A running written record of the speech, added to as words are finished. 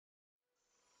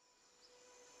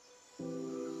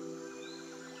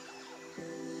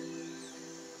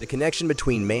The connection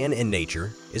between man and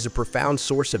nature is a profound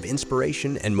source of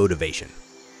inspiration and motivation.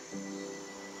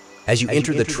 As you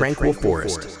enter the tranquil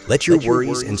forest, let your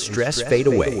worries and stress fade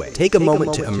away. Take a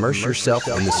moment to immerse yourself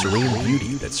in the serene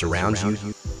beauty that surrounds you.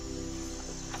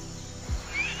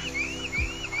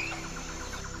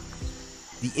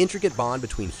 The intricate bond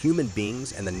between human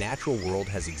beings and the natural world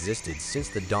has existed since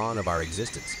the dawn of our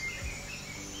existence.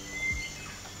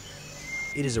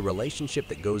 It is a relationship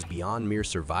that goes beyond mere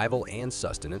survival and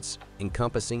sustenance,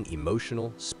 encompassing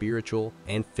emotional, spiritual,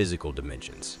 and physical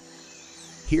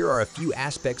dimensions. Here are a few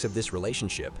aspects of this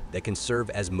relationship that can serve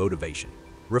as motivation.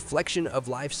 Reflection of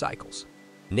life cycles.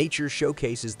 Nature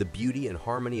showcases the beauty and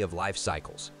harmony of life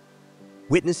cycles.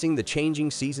 Witnessing the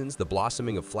changing seasons, the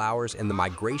blossoming of flowers, and the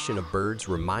migration of birds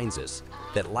reminds us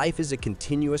that life is a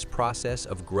continuous process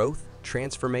of growth,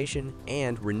 transformation,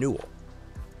 and renewal.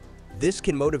 This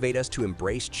can motivate us to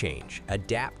embrace change,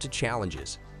 adapt to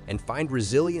challenges, and find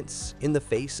resilience in the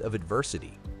face of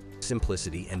adversity,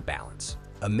 simplicity, and balance.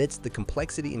 Amidst the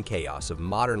complexity and chaos of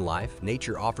modern life,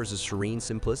 nature offers a serene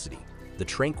simplicity. The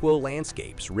tranquil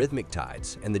landscapes, rhythmic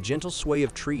tides, and the gentle sway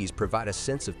of trees provide a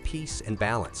sense of peace and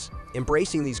balance.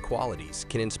 Embracing these qualities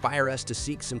can inspire us to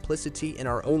seek simplicity in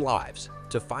our own lives,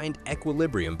 to find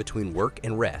equilibrium between work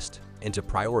and rest, and to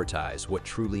prioritize what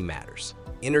truly matters.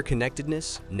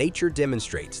 Interconnectedness. Nature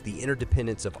demonstrates the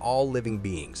interdependence of all living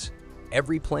beings.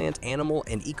 Every plant, animal,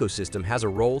 and ecosystem has a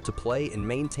role to play in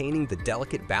maintaining the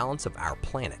delicate balance of our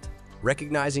planet.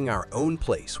 Recognizing our own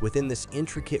place within this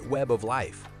intricate web of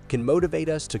life can motivate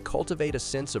us to cultivate a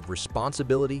sense of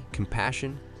responsibility,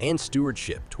 compassion, and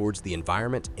stewardship towards the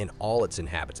environment and all its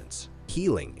inhabitants.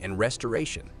 Healing and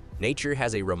restoration. Nature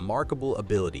has a remarkable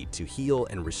ability to heal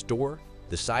and restore.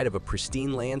 The sight of a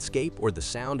pristine landscape or the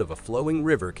sound of a flowing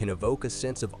river can evoke a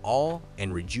sense of awe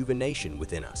and rejuvenation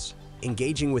within us.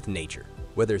 Engaging with nature,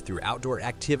 whether through outdoor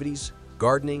activities,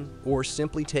 gardening, or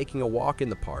simply taking a walk in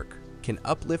the park, can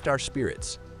uplift our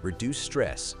spirits, reduce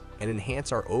stress, and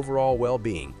enhance our overall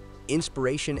well-being.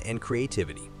 Inspiration and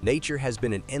creativity. Nature has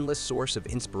been an endless source of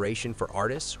inspiration for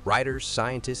artists, writers,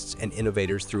 scientists, and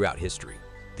innovators throughout history.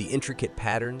 The intricate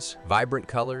patterns, vibrant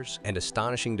colors, and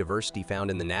astonishing diversity found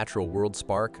in the natural world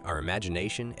spark our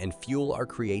imagination and fuel our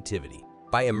creativity.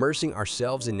 By immersing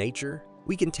ourselves in nature,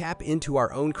 we can tap into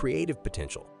our own creative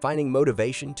potential, finding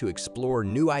motivation to explore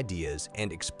new ideas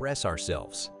and express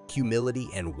ourselves. Humility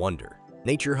and wonder.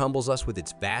 Nature humbles us with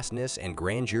its vastness and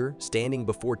grandeur, standing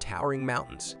before towering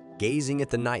mountains, gazing at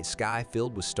the night sky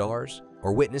filled with stars,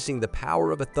 or witnessing the power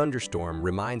of a thunderstorm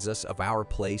reminds us of our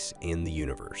place in the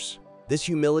universe. This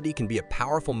humility can be a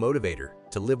powerful motivator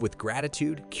to live with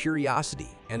gratitude, curiosity,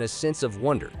 and a sense of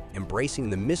wonder, embracing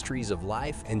the mysteries of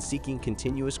life and seeking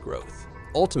continuous growth.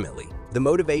 Ultimately, the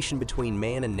motivation between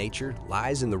man and nature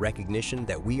lies in the recognition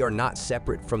that we are not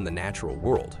separate from the natural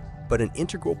world, but an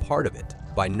integral part of it.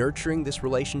 By nurturing this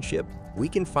relationship, we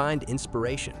can find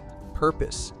inspiration,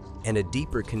 purpose, and a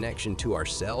deeper connection to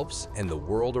ourselves and the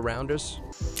world around us.